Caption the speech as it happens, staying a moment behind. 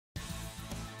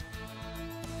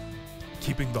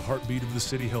keeping the heartbeat of the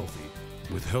city healthy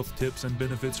with health tips and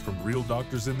benefits from real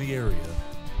doctors in the area.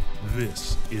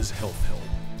 This is Health Help.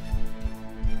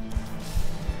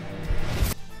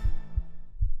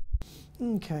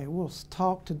 Okay, we'll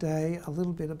talk today a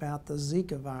little bit about the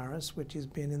Zika virus, which has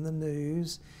been in the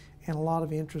news, and a lot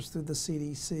of interest through the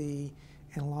CDC,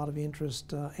 and a lot of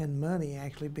interest and money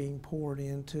actually being poured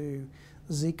into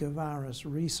Zika virus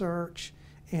research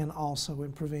and also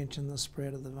in preventing the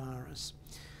spread of the virus.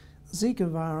 Zika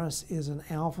virus is an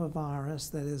alpha virus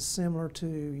that is similar to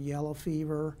yellow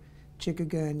fever,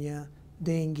 chikungunya,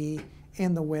 dengue,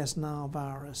 and the West Nile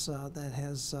virus that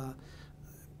has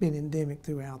been endemic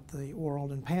throughout the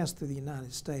world and passed through the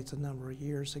United States a number of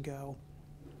years ago.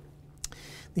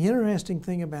 The interesting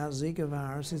thing about Zika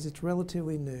virus is it's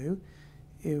relatively new.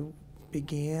 It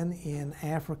began in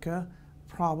Africa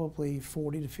probably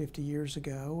 40 to 50 years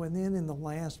ago, and then in the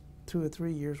last 2 or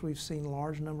 3 years we've seen a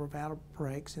large number of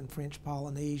outbreaks in French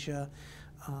Polynesia,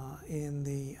 and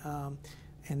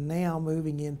now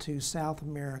moving into South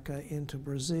America, into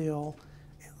Brazil,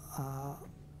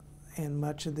 and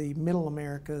much of the Middle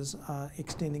Americas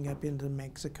extending up into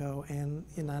Mexico and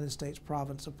United States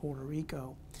province of Puerto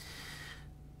Rico.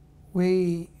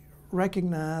 We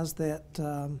recognize that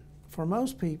for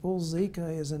most people,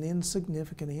 Zika is an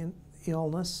insignificant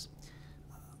illness.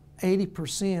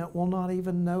 80% will not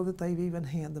even know that they've even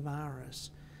had the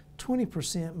virus.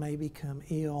 20% may become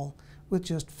ill with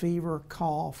just fever,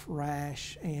 cough,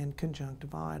 rash, and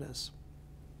conjunctivitis.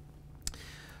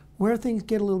 Where things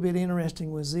get a little bit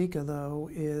interesting with Zika, though,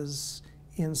 is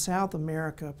in South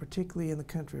America, particularly in the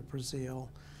country of Brazil,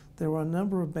 there were a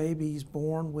number of babies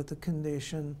born with a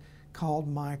condition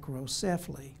called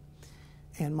microcephaly.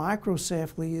 And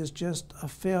microcephaly is just a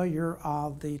failure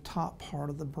of the top part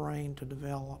of the brain to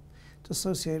develop. It's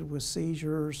associated with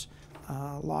seizures,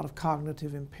 a lot of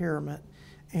cognitive impairment,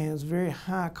 and it's very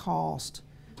high cost,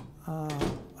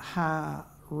 high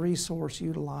resource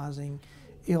utilizing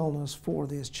illness for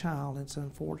this child. It's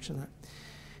unfortunate.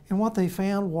 And what they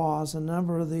found was a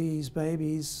number of these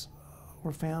babies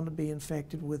were found to be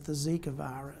infected with the Zika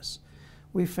virus.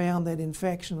 We found that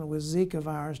infection with Zika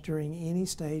virus during any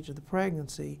stage of the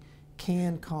pregnancy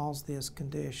can cause this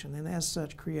condition, and as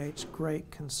such creates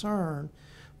great concern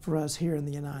for us here in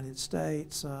the United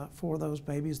States for those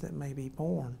babies that may be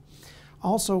born.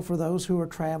 Also for those who are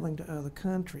traveling to other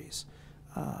countries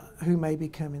who may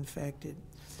become infected.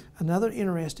 Another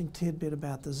interesting tidbit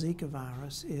about the Zika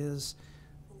virus is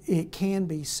it can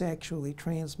be sexually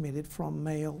transmitted from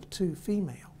male to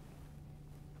female.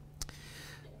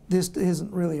 This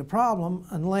isn't really a problem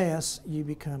unless you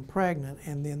become pregnant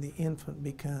and then the infant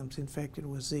becomes infected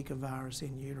with Zika virus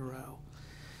in utero.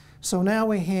 So now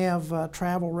we have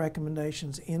travel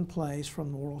recommendations in place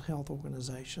from the World Health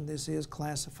Organization. This is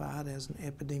classified as an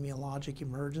epidemiologic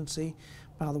emergency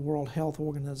by the World Health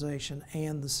Organization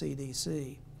and the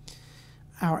CDC.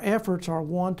 Our efforts are,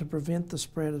 one, to prevent the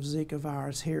spread of Zika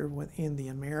virus here within the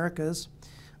Americas,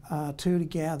 two, to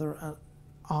gather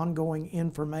ongoing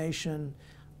information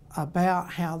about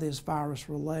how this virus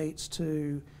relates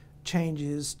to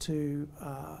changes to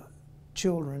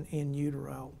children in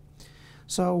utero.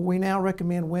 So we now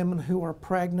recommend women who are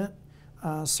pregnant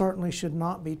certainly should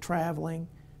not be traveling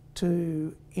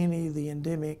to any of the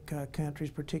endemic countries,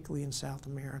 particularly in South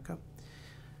America.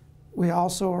 We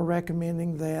also are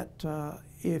recommending that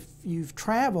if you've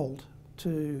traveled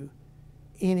to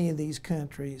any of these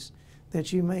countries,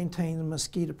 that you maintain the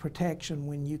mosquito protection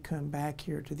when you come back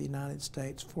here to the United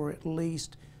States for at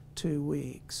least 2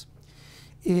 weeks.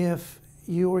 If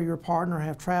you or your partner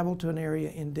have traveled to an area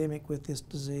endemic with this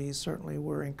disease, certainly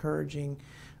we're encouraging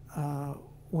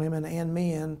women and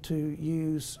men to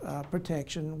use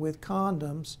protection with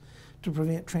condoms to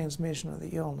prevent transmission of the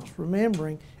illness.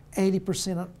 Remembering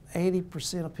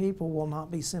 80% of people will not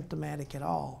be symptomatic at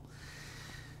all.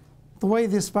 The way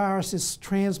this virus is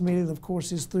transmitted, of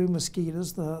course, is through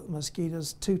mosquitoes. The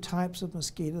mosquitoes, 2 types of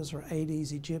mosquitoes are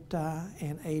Aedes aegypti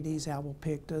and Aedes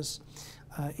albopictus.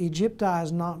 Aegypti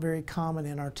is not very common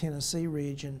in our Tennessee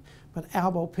region, but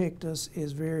albopictus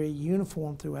is very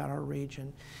uniform throughout our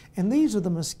region. And these are the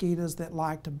mosquitoes that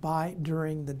like to bite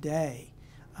during the day,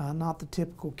 not the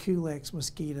typical Culex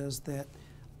mosquitoes that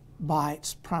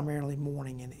bites primarily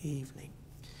morning and evening.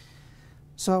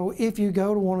 So if you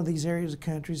go to one of these areas of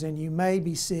countries and you may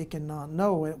be sick and not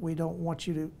know it, we don't want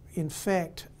you to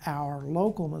infect our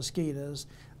local mosquitoes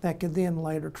that could then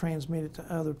later transmit it to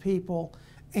other people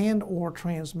and or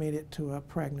transmit it to a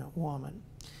pregnant woman.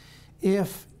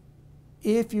 If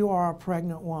you are a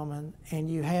pregnant woman and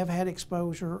you have had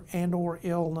exposure and or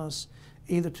illness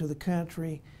either to the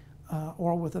country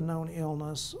or with a known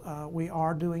illness, we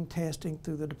are doing testing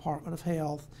through the Department of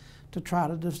Health to try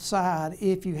to decide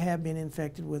if you have been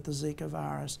infected with the Zika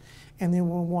virus, and then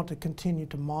we'll want to continue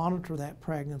to monitor that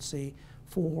pregnancy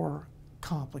for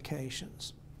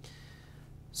complications.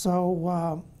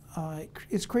 So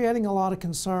it's creating a lot of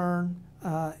concern.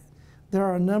 There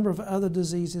are a number of other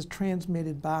diseases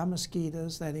transmitted by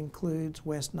mosquitoes. That includes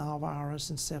West Nile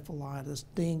virus, encephalitis,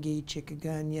 dengue,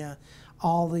 chikungunya.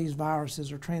 All these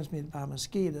viruses are transmitted by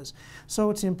mosquitoes. So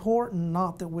it's important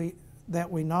that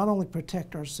we not only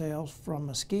protect ourselves from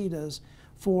mosquitoes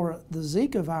for the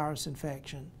Zika virus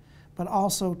infection, but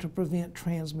also to prevent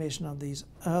transmission of these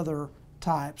other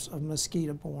types of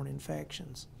mosquito-borne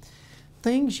infections.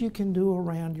 Things you can do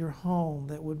around your home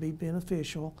that would be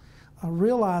beneficial,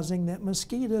 realizing that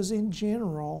mosquitoes in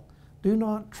general do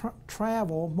not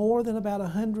travel more than about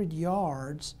 100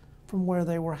 yards from where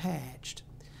they were hatched.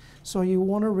 So you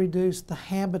want to reduce the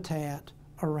habitat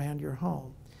around your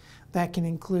home. That can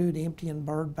include emptying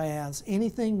bird baths.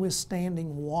 Anything with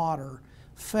standing water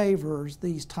favors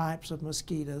these types of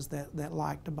mosquitoes that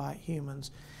like to bite humans.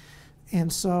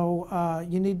 And so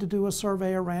you need to do a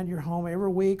survey around your home every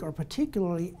week, or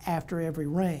particularly after every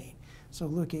rain. So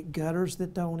look at gutters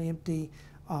that don't empty,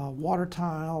 water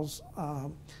tiles,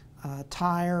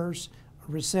 tires,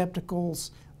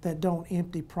 receptacles that don't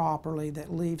empty properly,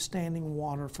 that leave standing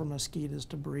water for mosquitoes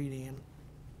to breed in.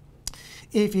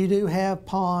 If you do have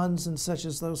ponds and such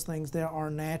as those things, there are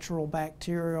natural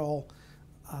bacterial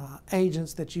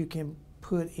agents that you can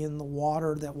put in the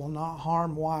water that will not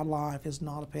harm wildlife, is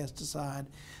not a pesticide,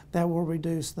 that will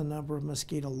reduce the number of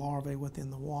mosquito larvae within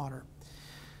the water.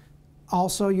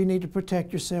 Also, you need to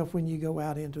protect yourself when you go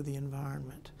out into the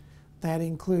environment. That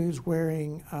includes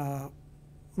wearing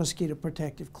mosquito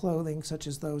protective clothing, such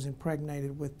as those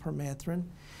impregnated with permethrin.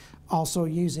 Also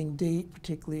using DEET,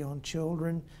 particularly on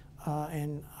children,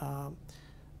 and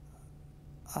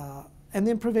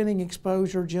then preventing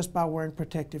exposure just by wearing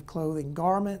protective clothing,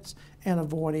 garments, and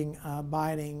avoiding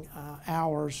biting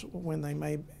hours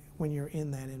when you're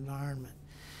in that environment.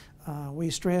 We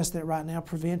stress that right now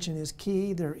prevention is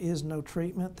key. There is no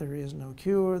treatment, there is no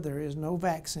cure, there is no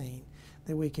vaccine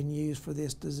that we can use for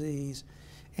this disease.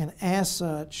 And as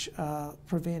such,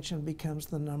 prevention becomes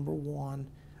the #1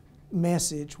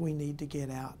 message we need to get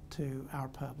out to our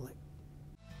public.